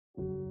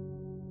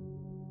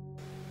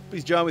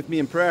Please join with me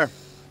in prayer.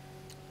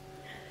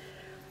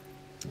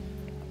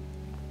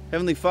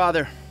 Heavenly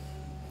Father,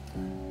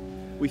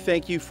 we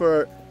thank you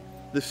for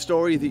the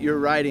story that you're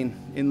writing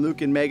in Luke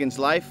and Megan's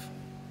life.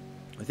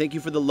 I thank you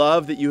for the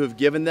love that you have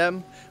given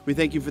them. We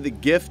thank you for the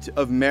gift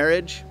of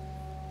marriage.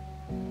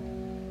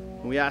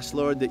 And we ask,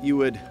 Lord, that you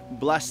would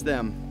bless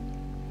them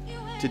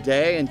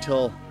today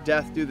until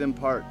death do them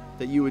part,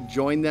 that you would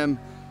join them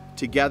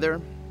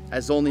together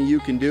as only you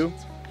can do.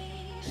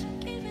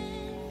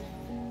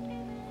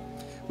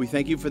 We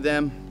thank you for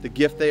them, the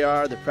gift they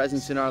are, the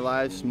presence in our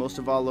lives. Most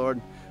of all, Lord,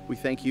 we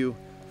thank you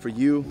for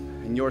you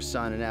and your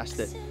Son and ask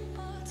that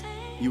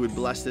you would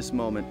bless this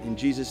moment. In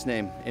Jesus'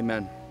 name,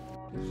 amen.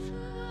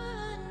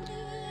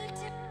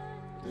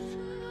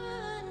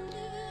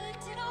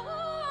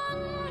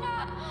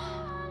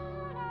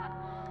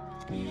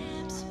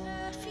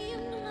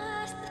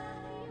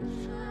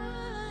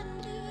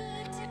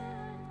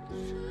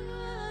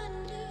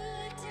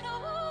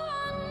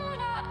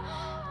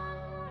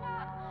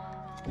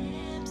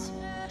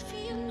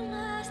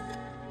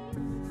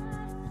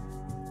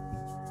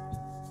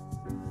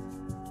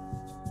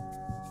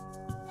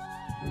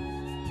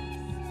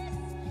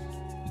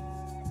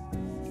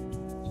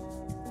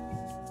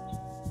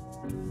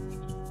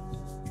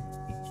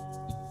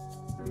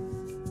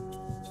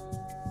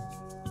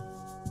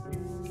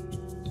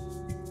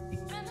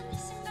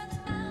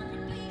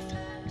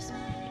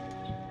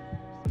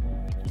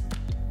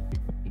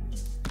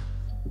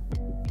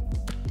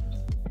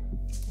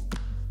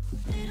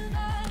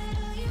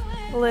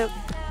 Luke,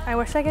 I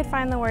wish I could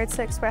find the words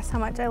to express how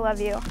much I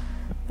love you,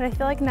 but I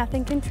feel like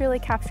nothing can truly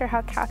capture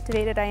how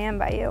captivated I am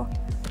by you.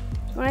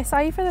 When I saw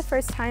you for the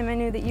first time, I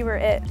knew that you were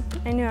it.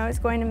 I knew I was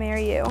going to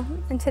marry you,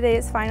 and today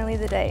is finally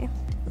the day.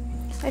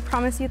 I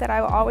promise you that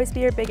I will always be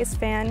your biggest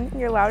fan,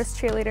 your loudest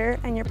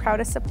cheerleader, and your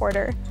proudest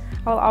supporter.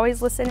 I will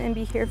always listen and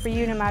be here for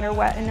you no matter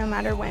what and no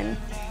matter when.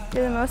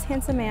 You're the most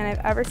handsome man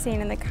I've ever seen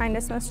and the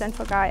kindest, most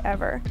gentle guy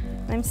ever.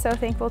 I'm so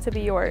thankful to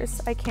be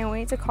yours. I can't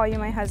wait to call you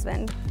my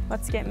husband.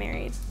 Let's get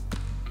married.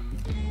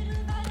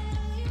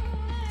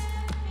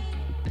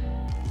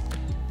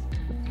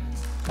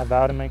 I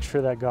vow to make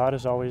sure that God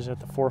is always at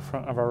the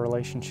forefront of our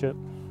relationship.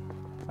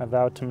 I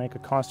vow to make a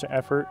constant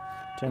effort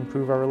to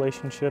improve our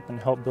relationship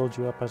and help build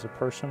you up as a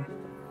person.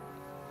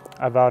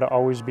 I vow to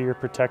always be your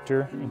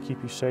protector and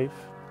keep you safe.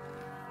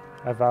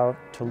 I vow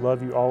to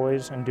love you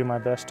always and do my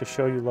best to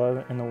show you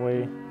love in the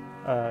way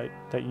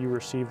that you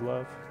receive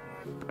love.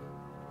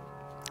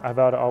 I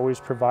vow to always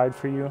provide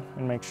for you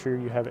and make sure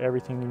you have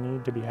everything you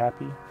need to be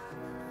happy.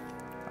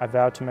 I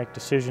vow to make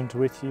decisions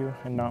with you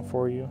and not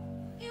for you.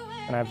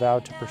 And I vow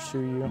to pursue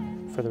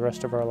you for the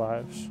rest of our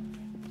lives.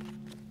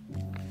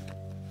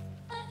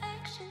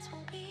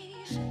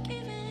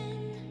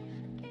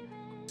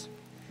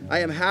 I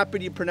am happy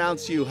to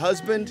pronounce you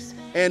husband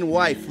and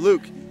wife.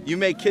 Luke, you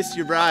may kiss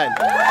your bride.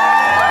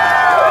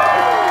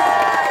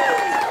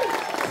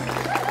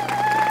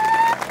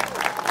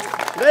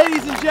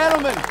 Ladies and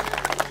gentlemen,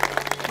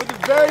 for the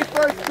very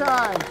first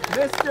time,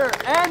 Mr.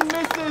 and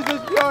Mrs.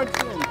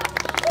 Asbjornsen.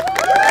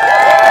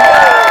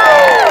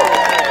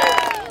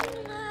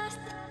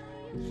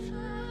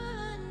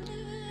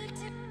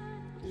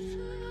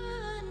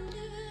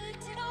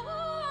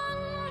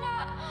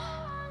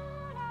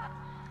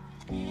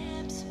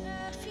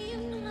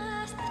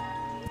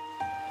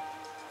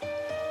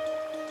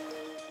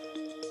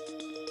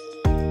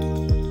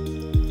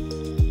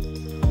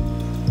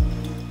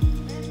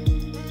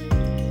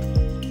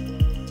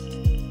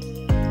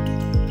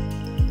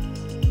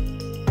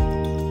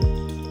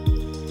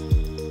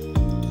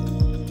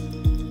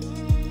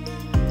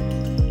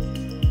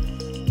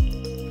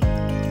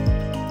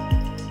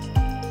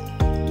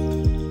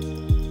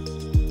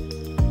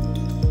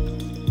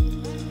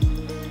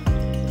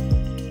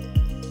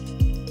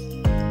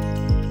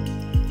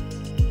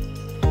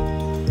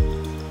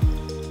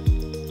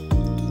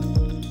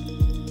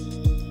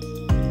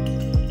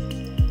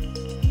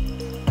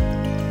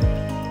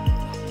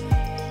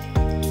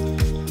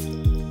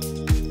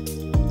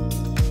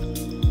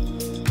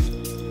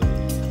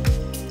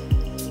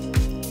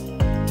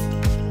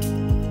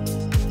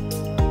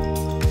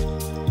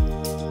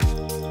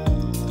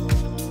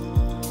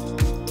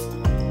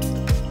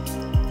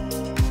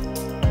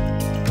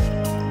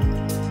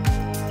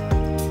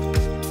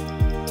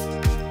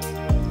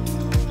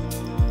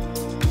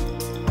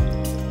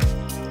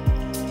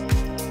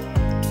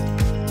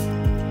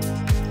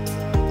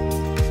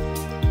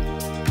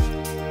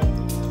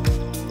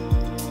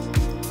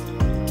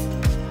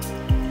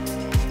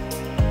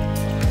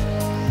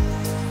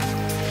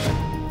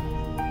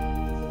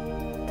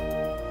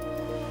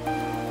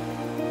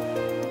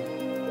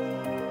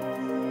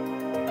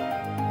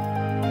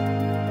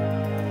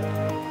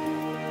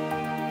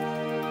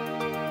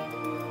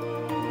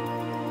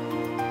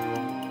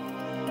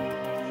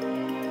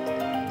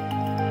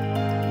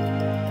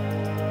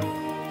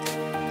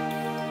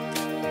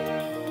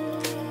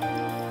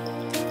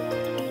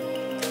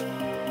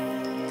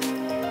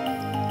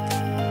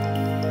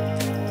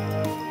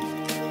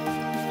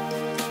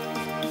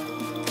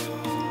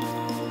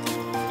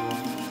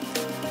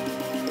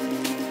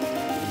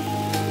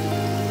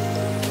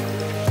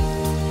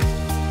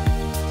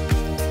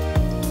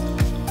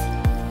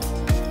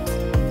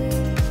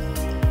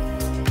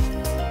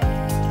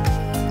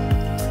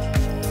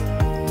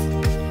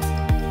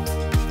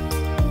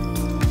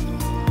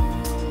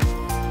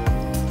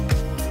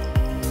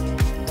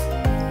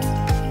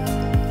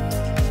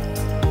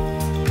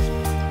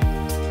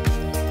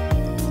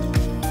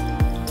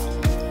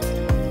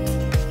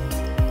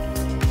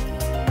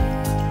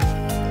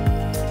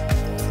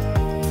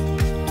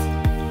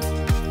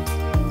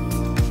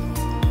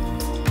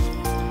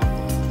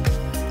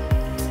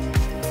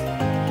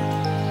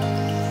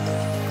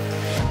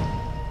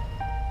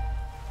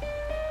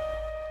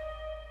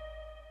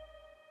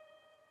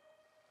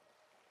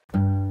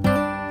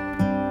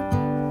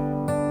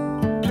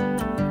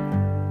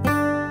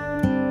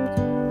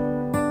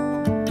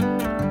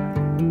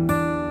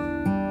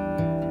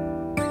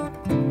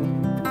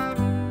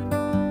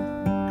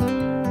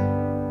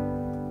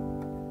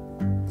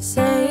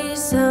 Say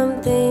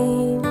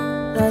something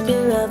like you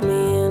love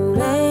me and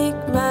make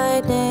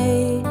my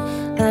day,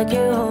 like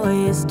you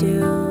always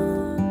do,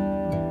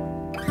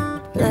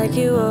 like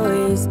you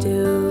always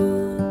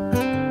do.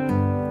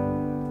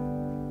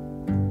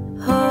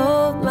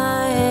 Hold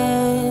my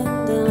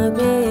hand and look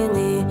me in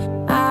the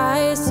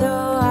eye so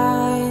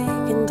I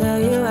can tell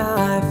you how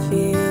I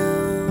feel,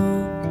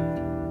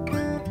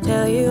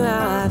 tell you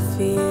how I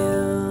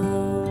feel.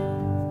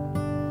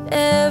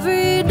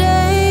 Every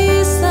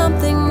day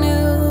something new.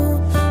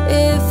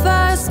 If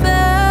I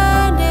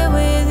spend it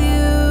with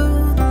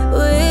you,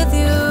 with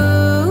you,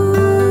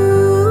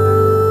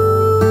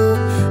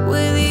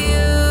 with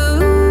you.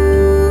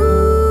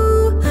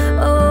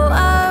 Oh,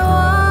 I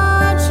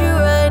want you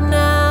right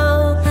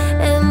now,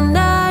 and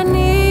I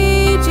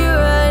need you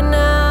right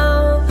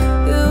now,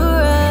 you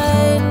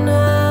right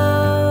now.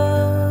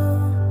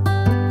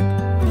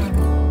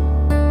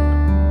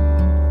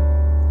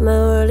 My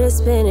world is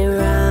spinning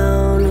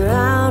round,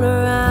 round,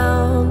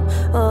 around.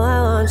 Oh,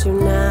 I want you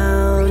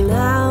now,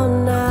 now,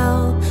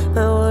 now.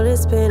 My world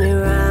is spinning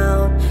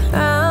round,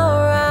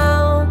 round,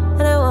 round.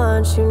 And I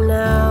want you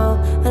now,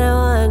 and I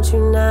want you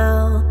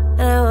now,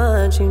 and I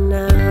want you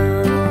now.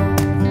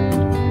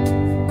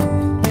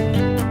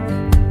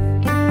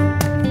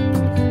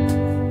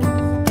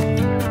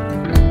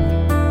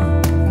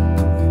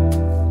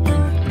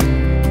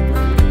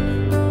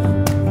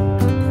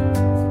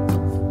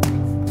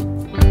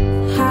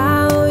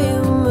 How you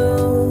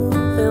move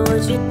and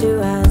what you do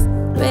has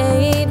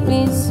made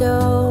me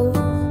so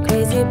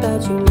crazy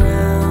about you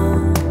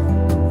now.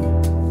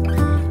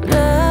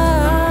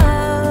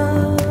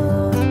 Now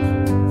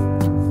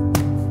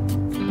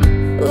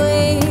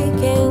we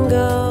can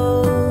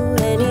go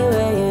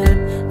anywhere you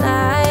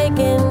like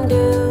and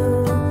do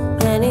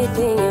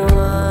anything you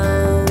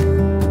want,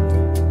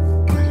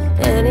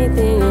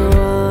 anything you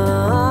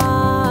want.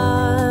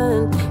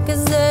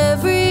 'Cause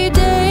every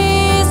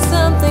day is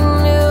something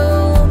new.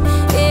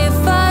 If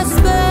I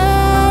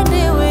spend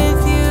it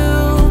with you,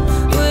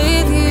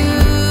 with you,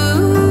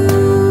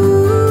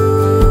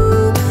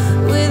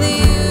 with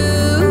you.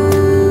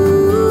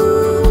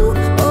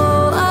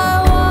 Oh, I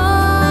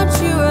want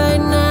you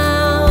right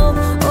now.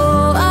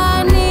 Oh,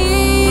 I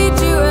need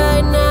you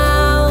right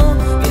now,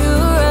 you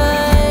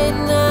right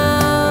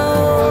now.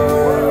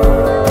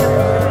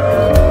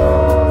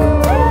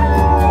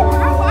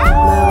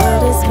 My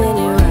world is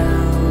spinning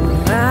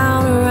round,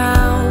 round,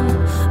 around.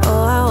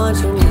 Oh, I want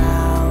you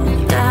now,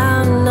 now,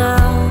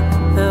 now.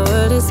 My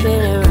world is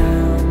spinning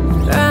round,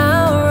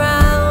 round,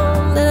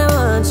 round. And I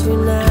want you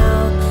now,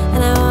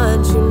 and I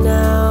want you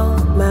now.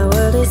 My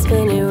world is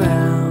spinning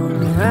round,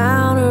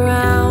 round,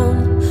 around.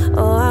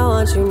 Oh, I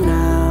want you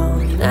now,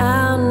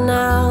 now,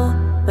 now.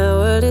 My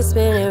world is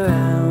spinning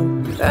round.